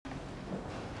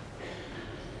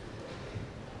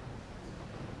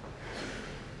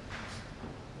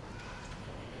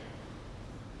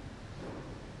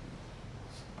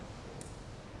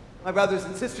My brothers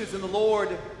and sisters in the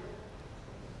Lord,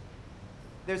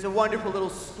 there's a wonderful little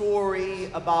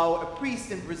story about a priest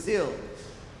in Brazil.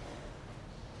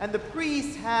 And the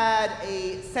priest had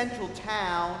a central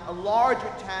town, a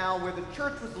larger town where the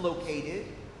church was located.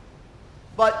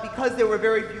 But because there were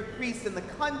very few priests in the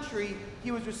country, he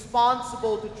was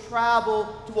responsible to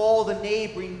travel to all the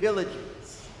neighboring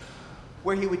villages,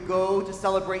 where he would go to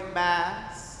celebrate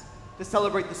Mass, to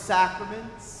celebrate the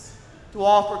sacraments, to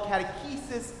offer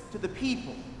catechesis to the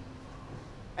people.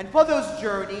 And for those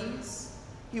journeys,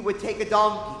 he would take a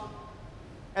donkey,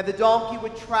 and the donkey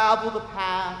would travel the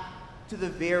path to the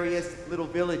various little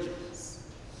villages.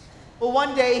 Well,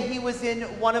 one day he was in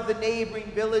one of the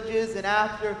neighboring villages, and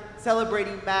after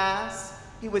celebrating Mass,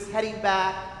 he was heading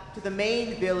back to the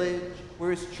main village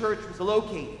where his church was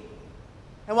located.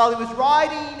 And while he was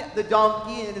riding the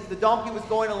donkey, and as the donkey was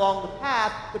going along the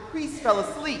path, the priest fell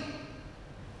asleep.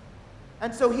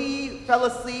 And so he fell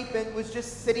asleep and was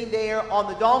just sitting there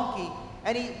on the donkey.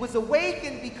 And he was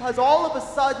awakened because all of a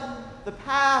sudden the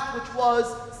path, which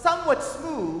was somewhat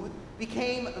smooth,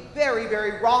 became very,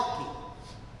 very rocky.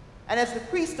 And as the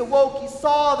priest awoke, he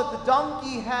saw that the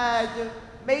donkey had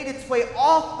made its way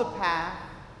off the path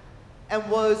and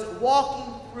was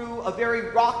walking through a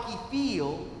very rocky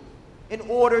field in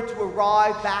order to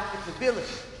arrive back at the village.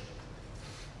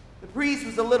 The priest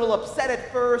was a little upset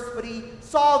at first, but he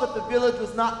saw that the village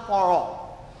was not far off.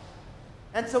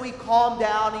 And so he calmed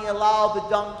down and he allowed the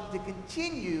donkey to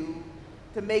continue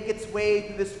to make its way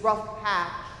through this rough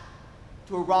patch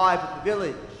to arrive at the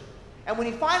village. And when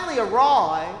he finally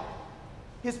arrived,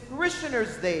 his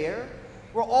parishioners there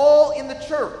were all in the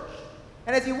church.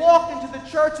 And as he walked into the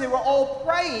church, they were all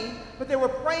praying, but they were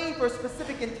praying for a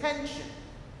specific intention.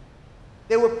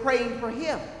 They were praying for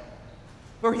him,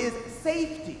 for his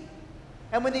safety.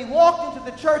 And when they walked into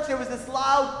the church, there was this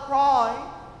loud cry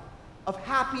of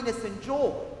happiness and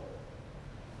joy.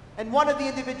 And one of the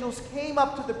individuals came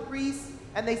up to the priest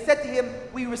and they said to him,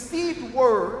 "We received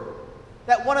word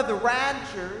that one of the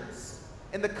ranchers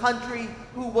in the country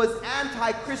who was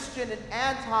anti-Christian and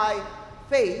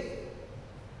anti-faith,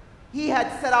 he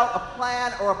had set out a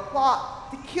plan or a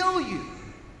plot to kill you.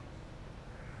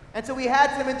 And so we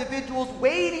had some individuals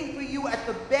waiting for you at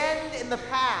the bend in the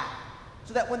path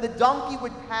so that when the donkey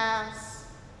would pass,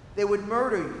 they would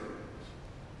murder you.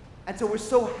 And so we're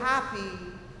so happy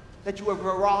that you have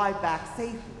arrived back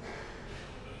safely."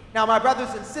 Now, my brothers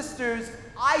and sisters,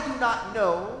 I do not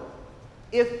know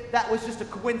if that was just a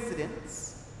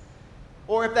coincidence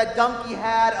or if that donkey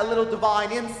had a little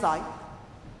divine insight.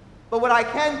 But what I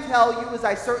can tell you is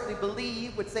I certainly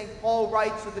believe what St. Paul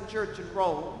writes to the church in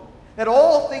Rome, that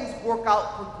all things work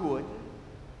out for good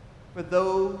for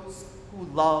those who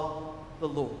love the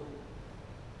Lord.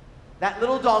 That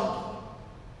little donkey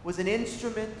was an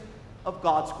instrument of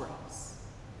God's grace.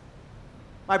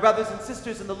 My brothers and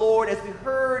sisters in the Lord, as we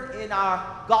heard in our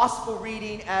gospel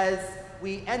reading as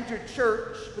we entered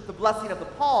church with the blessing of the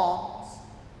palms,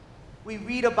 we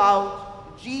read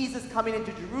about Jesus coming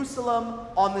into Jerusalem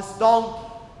on this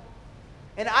donkey.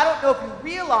 And I don't know if you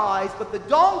realize, but the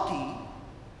donkey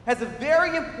has a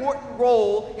very important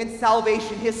role in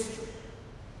salvation history.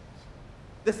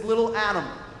 This little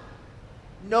animal,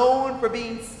 known for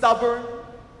being stubborn,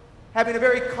 having a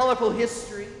very colorful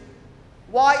history.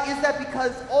 Why is that?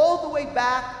 Because all the way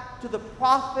back to the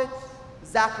prophet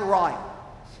Zechariah.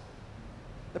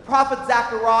 The prophet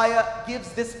Zechariah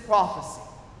gives this prophecy.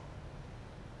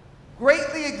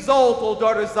 "Greatly exult, O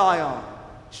daughter Zion.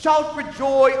 Shout for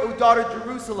joy, O daughter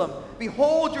Jerusalem.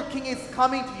 Behold, your king is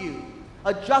coming to you.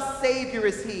 A just Savior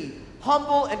is he,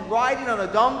 humble and riding on a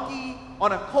donkey,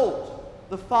 on a colt,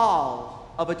 the foal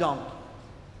of a donkey."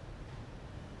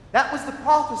 That was the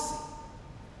prophecy.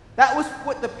 That was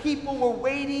what the people were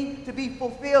waiting to be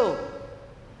fulfilled.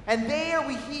 And there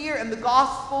we hear in the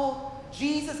gospel,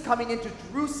 Jesus coming into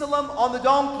Jerusalem on the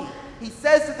donkey. He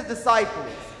says to the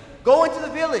disciples, "Go into the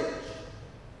village.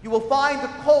 You will find the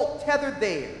colt tethered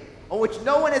there, on which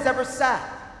no one has ever sat.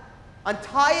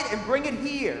 Untie it and bring it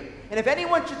here. And if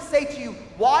anyone should say to you,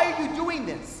 'Why are you doing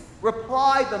this?'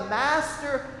 reply, 'The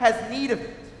master has need of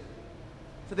it.'"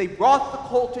 So they brought the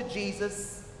colt to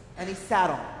Jesus, and he sat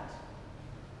on it.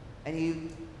 And he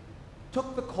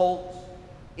took the colt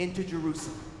into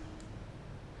Jerusalem.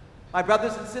 My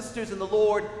brothers and sisters in the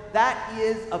Lord, that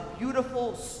is a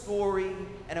beautiful story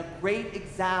and a great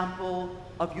example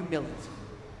of humility.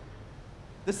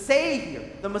 The Savior,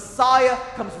 the Messiah,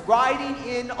 comes riding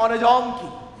in on a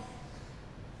donkey.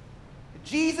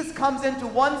 Jesus comes into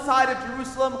one side of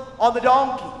Jerusalem on the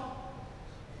donkey.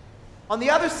 On the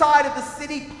other side of the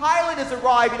city, Pilate is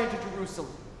arriving into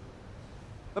Jerusalem.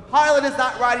 But Pilate is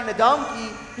not riding a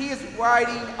donkey, he is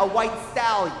riding a white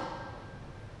stallion.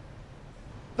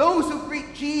 Those who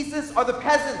greet Jesus are the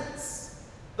peasants,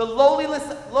 the lowliness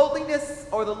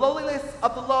of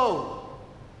the low.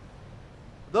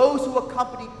 Those who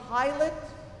accompany Pilate,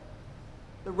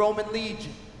 the Roman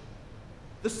legion,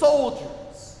 the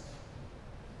soldiers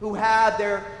who have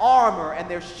their armor and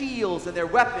their shields and their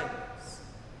weapons.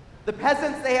 The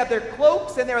peasants, they have their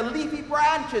cloaks and their leafy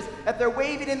branches that they're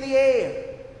waving in the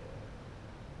air.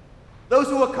 Those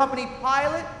who accompany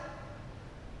Pilate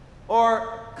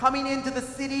are coming into the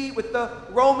city with the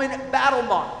Roman battle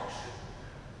march.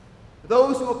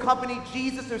 Those who accompany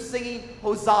Jesus are singing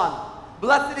Hosanna.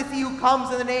 Blessed is he who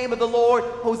comes in the name of the Lord.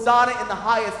 Hosanna in the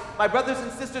highest. My brothers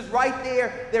and sisters, right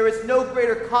there is no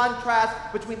greater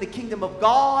contrast between the kingdom of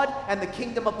God and the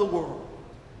kingdom of the world.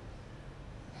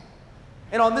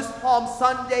 And on this Palm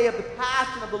Sunday of the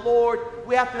Passion of the Lord,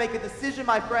 we have to make a decision,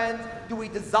 my friends. Do we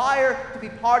desire to be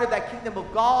part of that kingdom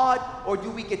of God, or do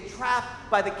we get trapped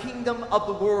by the kingdom of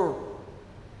the world?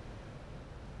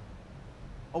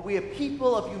 Are we a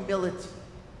people of humility?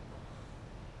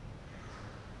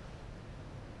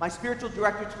 My spiritual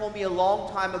director told me a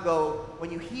long time ago, when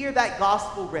you hear that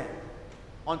gospel read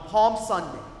on Palm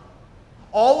Sunday,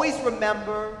 always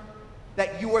remember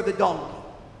that you are the donkey.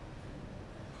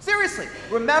 Seriously,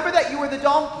 remember that you are the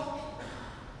donkey.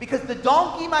 Because the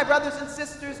donkey, my brothers and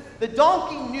sisters, the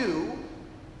donkey knew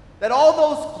that all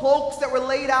those cloaks that were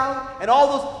laid out and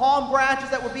all those palm branches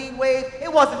that were being waved,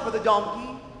 it wasn't for the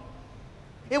donkey.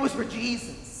 It was for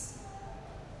Jesus,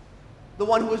 the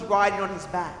one who was riding on his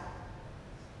back.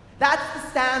 That's the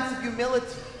stance of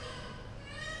humility.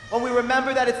 When we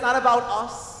remember that it's not about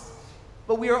us,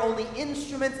 but we are only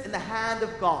instruments in the hand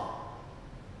of God.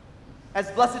 As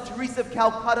Blessed Teresa of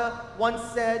Calcutta once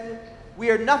said, we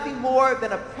are nothing more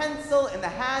than a pencil in the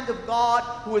hand of God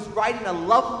who is writing a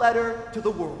love letter to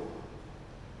the world.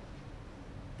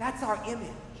 That's our image.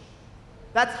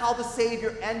 That's how the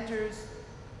Savior enters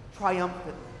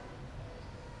triumphantly.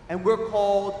 And we're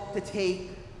called to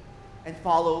take and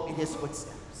follow in his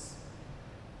footsteps.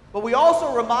 But we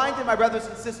also reminded, my brothers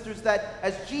and sisters, that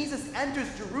as Jesus enters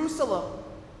Jerusalem,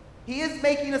 he is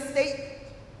making a statement.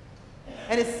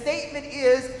 And his statement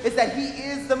is that he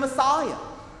is the Messiah.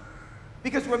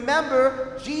 Because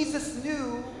remember, Jesus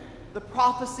knew the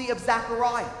prophecy of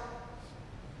Zechariah.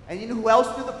 And you know who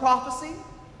else knew the prophecy?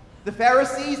 The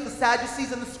Pharisees, the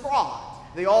Sadducees, and the scribes.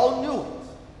 They all knew it.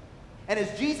 And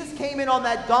as Jesus came in on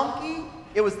that donkey,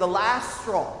 it was the last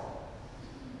straw.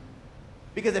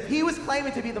 Because if he was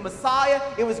claiming to be the Messiah,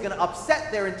 it was going to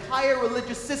upset their entire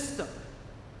religious system.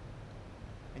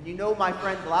 And you know, my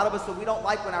friends, a lot of us, we don't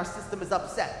like when our system is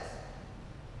upset.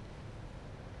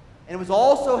 And it was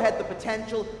also had the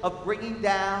potential of bringing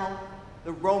down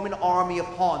the Roman army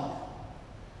upon them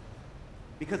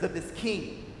because of this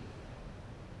king.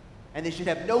 And they should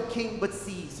have no king but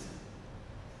Caesar.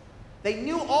 They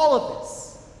knew all of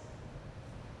this.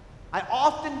 I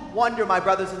often wonder, my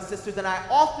brothers and sisters, and I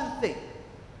often think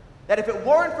that if it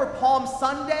weren't for Palm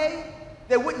Sunday,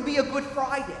 there wouldn't be a Good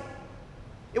Friday.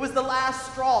 It was the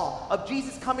last straw of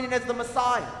Jesus coming in as the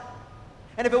Messiah.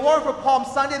 And if it weren't for Palm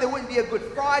Sunday, there wouldn't be a Good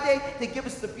Friday to give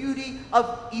us the beauty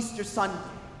of Easter Sunday.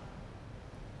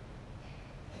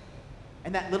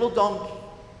 And that little donkey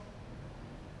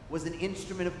was an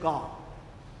instrument of God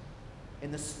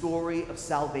in the story of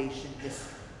salvation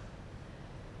history.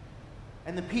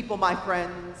 And the people, my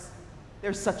friends,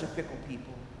 they're such a fickle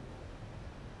people.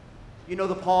 You know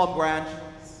the palm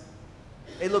branches.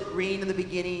 They look green in the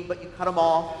beginning, but you cut them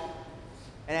off.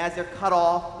 And as they're cut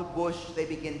off the bush, they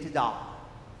begin to die.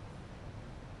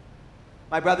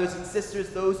 My brothers and sisters,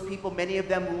 those people, many of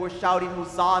them who were shouting,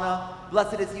 Hosanna,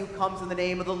 blessed is he who comes in the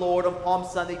name of the Lord on Palm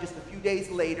Sunday, just a few days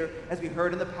later, as we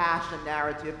heard in the Passion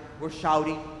narrative, were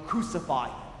shouting, crucify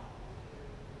him.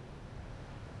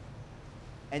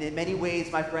 And in many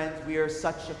ways, my friends, we are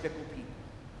such a fickle people.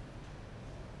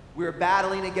 We are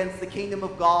battling against the kingdom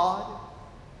of God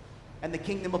and the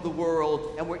kingdom of the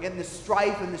world, and we're in this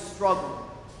strife and this struggle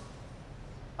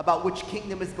about which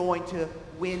kingdom is going to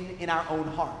win in our own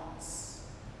hearts.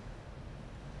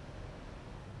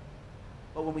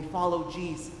 But when we follow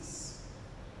Jesus,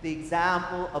 the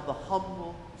example of the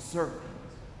humble servant,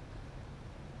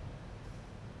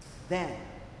 then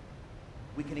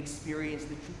we can experience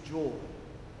the true joy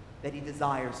that he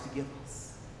desires to give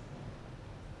us.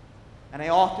 And I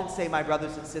often say, my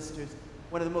brothers and sisters,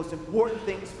 one of the most important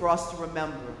things for us to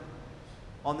remember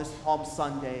on this Palm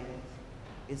Sunday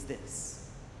is this.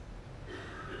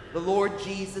 The Lord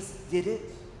Jesus did it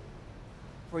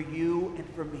for you and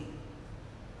for me.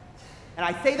 And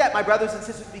I say that, my brothers and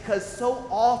sisters, because so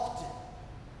often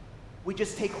We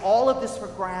just take all of this for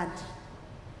granted.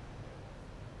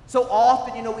 So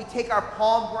often, we take our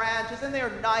palm branches, and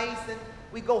they're nice, and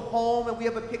we go home, and we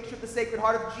have a picture of the Sacred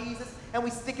Heart of Jesus, and we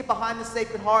stick it behind the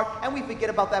Sacred Heart, and we forget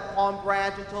about that palm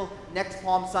branch until next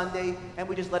Palm Sunday, and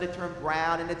we just let it turn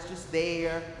brown, and it's just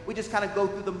there. We just kind of go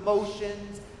through the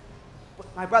motions.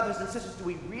 But my brothers and sisters, do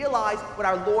we realize what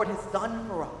our Lord has done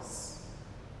for us?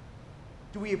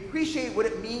 Do we appreciate what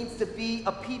it means to be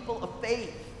a people of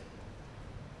faith?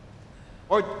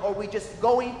 Or are we just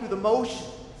going through the motions?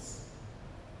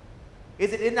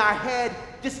 Is it in our head,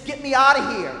 just get me out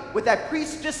of here? Would that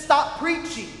priest just stop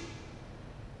preaching?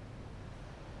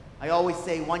 I always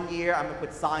say 1 year I'm going to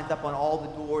put signs up on all the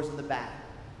doors in the back.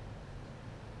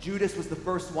 Judas was the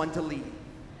first one to leave.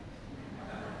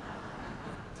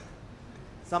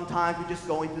 Sometimes we're just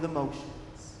going through the motions.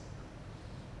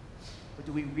 But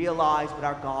do we realize what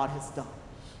our God has done?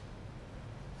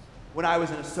 When I was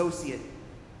an associate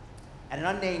at an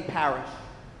unnamed parish,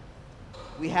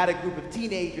 we had a group of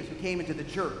teenagers who came into the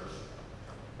church,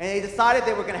 and they decided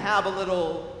they were going to have a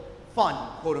little fun,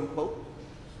 quote unquote.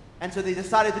 And so they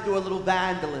decided to do a little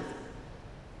vandalism.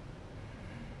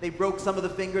 They broke some of the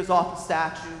fingers off the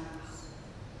statues,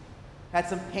 had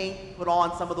some paint put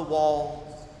on some of the walls,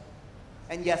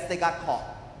 and yes, they got caught.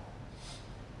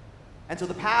 And so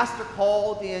the pastor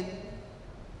called in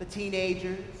the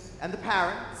teenagers and the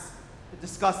parents to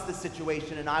discuss the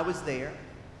situation, and I was there.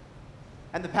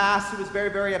 And the pastor was very,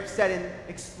 very upset in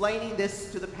explaining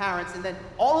this to the parents. And then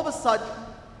all of a sudden,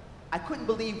 I couldn't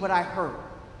believe what I heard.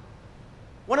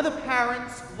 One of the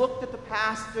parents looked at the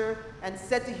pastor and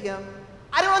said to him,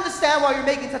 I don't understand why you're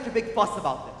making such a big fuss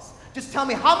about this. Just tell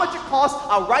me how much it costs,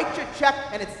 I'll write your check,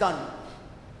 and it's done.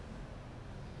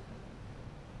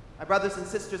 My brothers and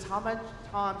sisters, how many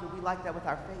times are we like that with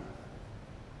our faith?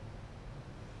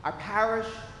 Our parish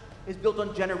is built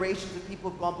on generations of people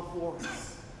who have gone before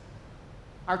us.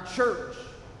 Our church,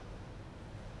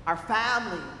 our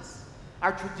families,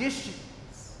 our traditions.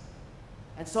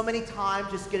 And so many times,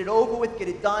 just get it over with, get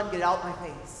it done, get it out my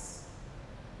face.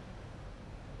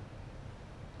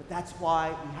 But that's why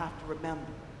we have to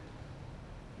remember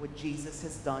what Jesus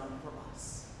has done for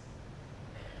us.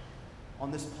 On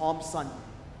this Palm Sunday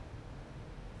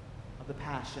of the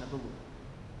Passion of the Lord.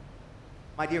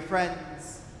 My dear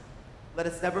friends, let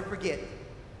us never forget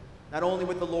not only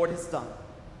what the Lord has done,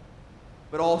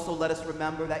 but also let us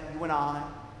remember that you and I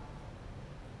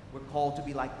were called to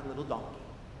be like the little donkey.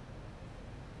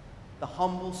 The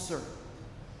humble servant,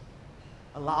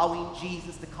 allowing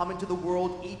Jesus to come into the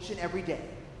world each and every day,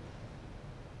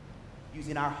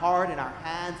 using our heart and our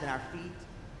hands and our feet,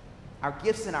 our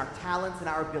gifts and our talents and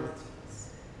our abilities,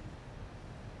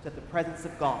 so that the presence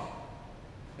of God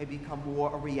may become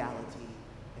more a reality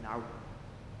in our world.